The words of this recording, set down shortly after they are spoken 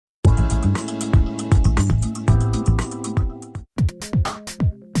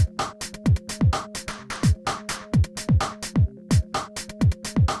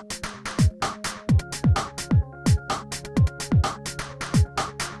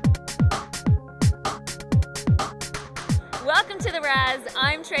Ecorazzi.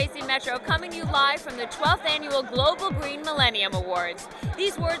 I'm Tracy Metro, coming to you live from the 12th Annual Global Green Millennium Awards.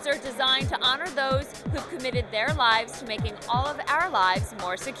 These awards are designed to honor those who've committed their lives to making all of our lives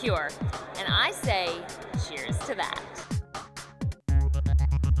more secure. And I say, cheers to that.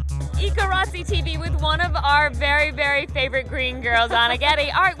 Ecorazzi TV with one of our very, very favorite green girls, Anna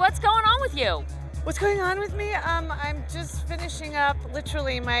Getty. All right, what's going on with you? What's going on with me? I'm just finishing up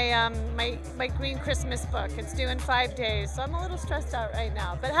literally my my green Christmas book. It's due in 5 days, so I'm a little stressed out right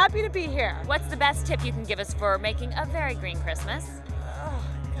now, but happy to be here. What's the best tip you can give us for making a very green Christmas? Oh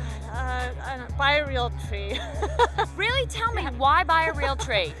God, I don't, buy a real tree. Really? Tell me, why buy a real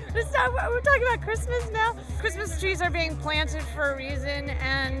tree? We're talking about Christmas now. Christmas trees are being planted for a reason,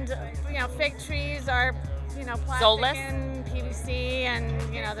 and fake trees are plastic soulless and PVC, and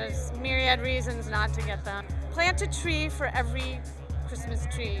there's myriad reasons not to get them. Plant a tree for every Christmas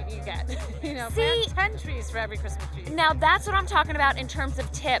tree you get. Plant 10 trees for every Christmas tree. Now that's what I'm talking about in terms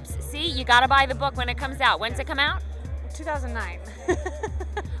of tips. See, you gotta buy the book when it comes out. When's it come out? 2009.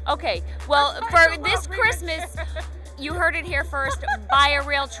 Okay, well, for this Christmas, you heard it here first. Buy a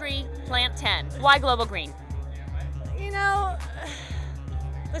real tree, plant 10. Why Global Green?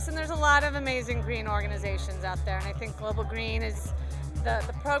 Listen, there's a lot of amazing green organizations out there, and I think Global Green is,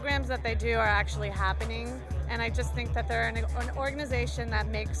 the programs that they do are actually happening, and I just think that they're an organization that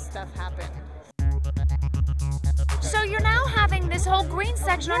makes stuff happen. So you're now having this whole green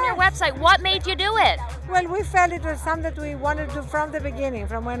section on your website. What made you do it? Well, we felt it was something that we wanted to do from the beginning,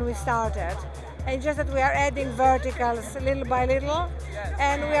 from when we started. And just that we are adding verticals little by little,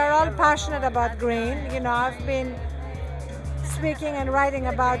 and we are all passionate about green. I've been speaking and writing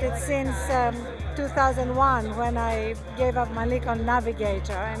about it since 2001, when I gave up my Lincoln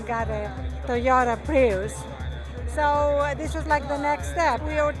Navigator and got a Toyota Prius. So this was like the next step.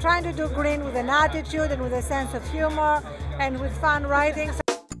 We were trying to do green with an attitude and with a sense of humor and with fun writing.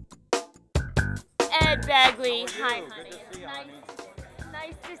 Ed Bagley, hi honey.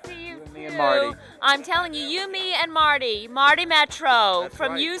 Nice to see you too. Me and Marty. I'm telling you, me and Marty. Marty Metro. That's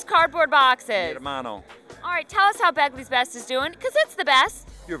from right. Used Cardboard Boxes. Hermano. All right, tell us how Bagley's Best is doing, because it's the best.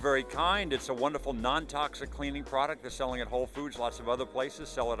 You're very kind. It's a wonderful non-toxic cleaning product. They're selling at Whole Foods, lots of other places.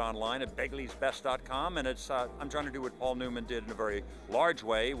 Sell it online at bagleysbest.com. And it's I'm trying to do what Paul Newman did in a very large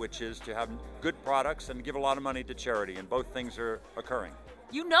way, which is to have good products and give a lot of money to charity. And both things are occurring.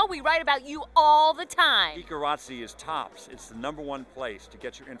 You know we write about you all the time. Ecorazzi is tops. It's the #1 place to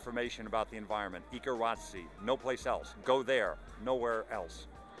get your information about the environment. Ecorazzi, no place else. Go there, nowhere else.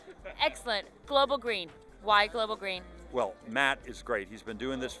 Excellent. Global Green. Why Global Green? Well, Matt is great. He's been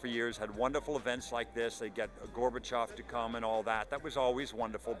doing this for years, had wonderful events like this. They get Gorbachev to come and all that. That was always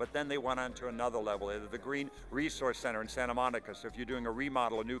wonderful, but then they went on to another level. They had the Green Resource Center in Santa Monica, so if you're doing a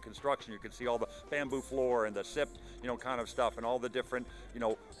remodel, a new construction, you can see all the bamboo floor and the SIP, kind of stuff, and all the different,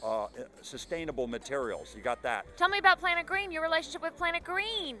 sustainable materials. You got that. Tell me about Planet Green, your relationship with Planet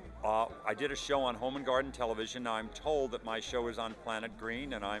Green. I did a show on Home and Garden Television. Now I'm told that my show is on Planet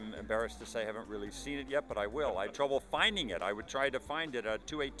Green, and I'm embarrassed to say I haven't really seen it yet, but I will. I had trouble finding it. I would try to find it at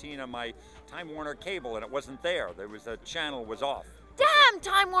 218 on my Time Warner cable, and it wasn't there. The channel was off. Damn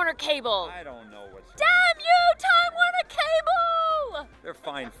Time Warner Cable! I don't know what's... Damn you, Time Warner Cable! They're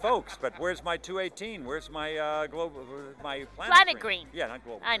fine folks, but where's my 218? Where's my my Planet Green? Yeah, not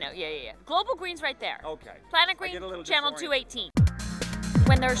Global. I know, yeah. Global Green's right there. Okay. Planet Green, channel 218.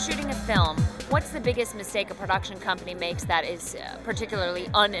 When they're shooting a film, what's the biggest mistake a production company makes that is particularly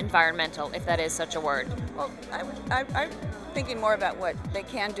un-environmental, if that is such a word? Well, I'm thinking more about what they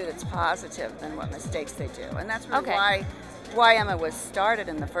can do that's positive than what mistakes they do. And that's really why Emma was started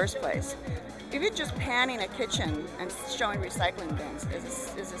in the first place. If you're just panning a kitchen and showing recycling bins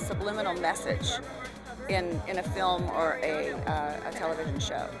is a subliminal message in a film or a television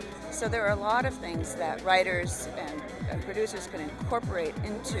show. So there are a lot of things that writers and producers can incorporate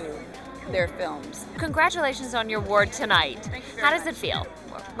into their films. Congratulations on your award tonight. Thank you very How does much. it feel?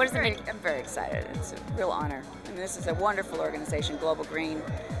 Well, What does it make? I'm very excited. It's a real honor. I mean, this is a wonderful organization, Global Green.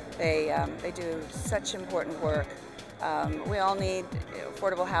 They do such important work. We all need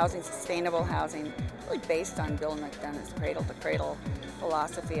affordable housing, sustainable housing, really based on Bill McDonough's cradle-to-cradle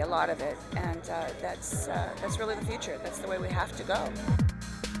philosophy, a lot of it, and that's really the future. That's the way we have to go.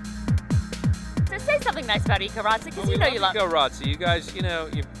 So say something nice about Ecorazzi, because you know you love Ecorazzi. You guys,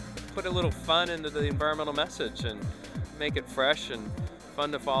 you put a little fun into the environmental message and make it fresh and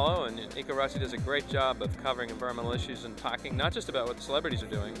fun to follow, and Ecorazzi does a great job of covering environmental issues and talking not just about what the celebrities are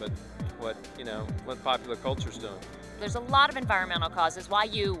doing, but what popular culture's doing. There's a lot of environmental causes. Why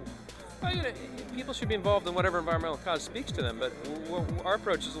you? Well, people should be involved in whatever environmental cause speaks to them, but our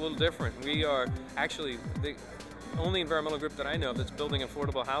approach is a little different. We are actually, only environmental group that I know of that's building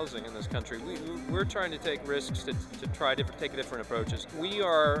affordable housing in this country. We're trying to take risks to try take different approaches. We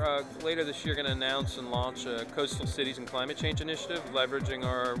are later this year going to announce and launch a Coastal Cities and Climate Change Initiative, leveraging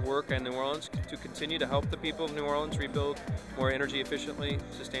our work in New Orleans to continue to help the people of New Orleans rebuild more energy efficiently,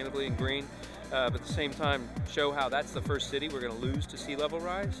 sustainably, and green. But at the same time, show how that's the first city we're going to lose to sea level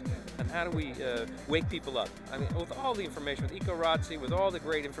rise, and how do we wake people up? I mean, with all the information, with Ecorazzi, with all the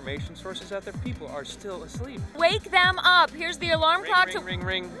great information sources out there, people are still asleep. Wake them up. Here's the alarm clock to ring,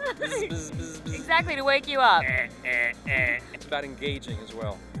 ring. Bzz, bzz, bzz, bzz. Exactly, to wake you up. It's about engaging as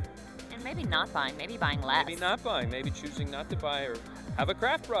well. And maybe not buying, maybe buying less. Maybe not buying, maybe choosing not to buy, or have a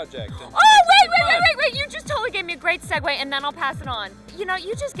craft project. Oh, wait, you just totally gave me a great segue, and then I'll pass it on. You know,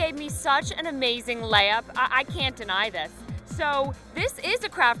 you just gave me such an amazing layup. I can't deny this. So this is a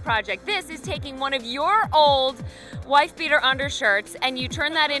craft project. This is taking one of your old wife beater undershirts and you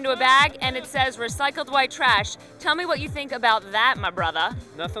turn that into a bag and it says recycled white trash. Tell me what you think about that, my brother.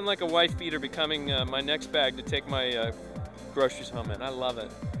 Nothing like a wife beater becoming my next bag to take my groceries home in. I love it.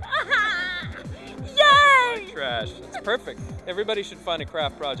 Yay! White trash. It's perfect. Everybody should find a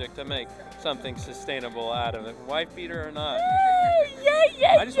craft project to make something sustainable out of it, wife beater or not. Yay!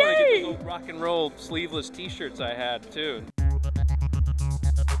 I just want to get the little rock and roll sleeveless t-shirts I had too.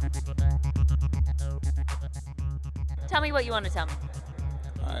 Tell me what you want to tell me.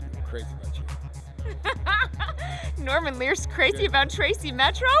 I'm crazy about you. Norman Lear's crazy about Tracy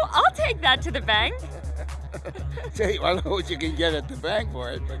Metro? I'll take that to the bank. Tell you, I don't know what you can get at the bank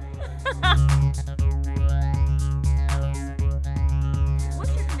for it, but...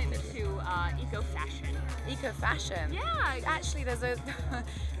 What's your commitment to eco-fashion? Eco-fashion? Yeah. Actually, there's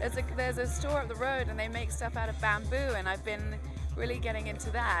a store up the road and they make stuff out of bamboo, and I've been really getting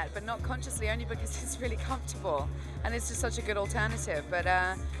into that, but not consciously, only because it's really comfortable and it's just such a good alternative. But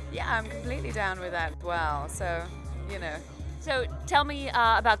yeah, I'm completely down with that as well. So, you know. So tell me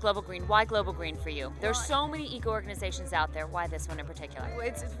about Global Green. Why Global Green for you? There's so many eco-organizations out there. Why this one in particular? Well,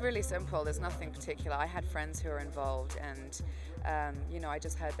 it's really simple. There's nothing particular. I had friends who are involved, and you know, I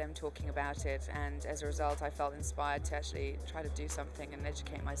just heard them talking about it, and as a result, I felt inspired to actually try to do something and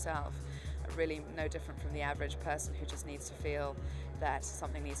educate myself. Really no different from the average person who just needs to feel that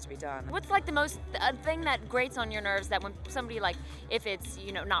something needs to be done. What's like the most thing that grates on your nerves, that when somebody, like, if it's,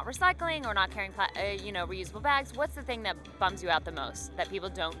 you know, not recycling or not carrying you know, reusable bags, what's the thing that bums you out the most that people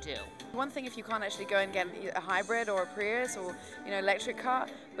don't do? One thing, if you can't actually go and get a hybrid or a Prius or, you know, electric car,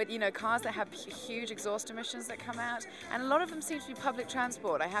 but, you know, cars that have huge exhaust emissions that come out, and a lot of them seem to be public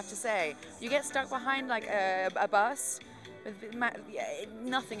transport, I have to say. You get stuck behind like a bus.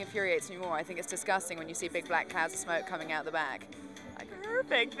 Nothing infuriates me more. I think it's disgusting when you see big black clouds of smoke coming out the back. Like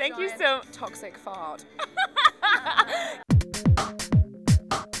perfect. Thank you so. Toxic fart.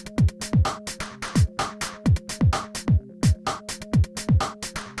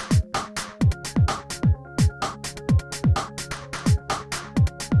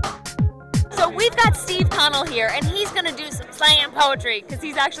 So we've got Steve Connell here, and he's going to do some slam poetry because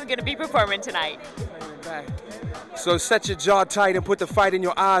he's actually going to be performing tonight. So set your jaw tight and put the fight in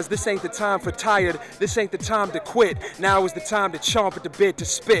your eyes. This ain't the time for tired. This ain't the time to quit. Now is the time to chomp at the bit, to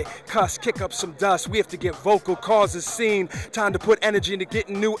spit, cuss, kick up some dust. We have to get vocal, cause a scene. Time to put energy into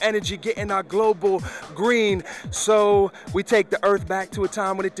getting new energy, getting our global green. So we take the earth back to a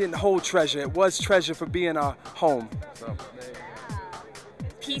time when it didn't hold treasure. It was treasure for being our home. So.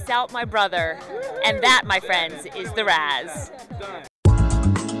 Peace out, my brother. And that, my friends, is the Raz.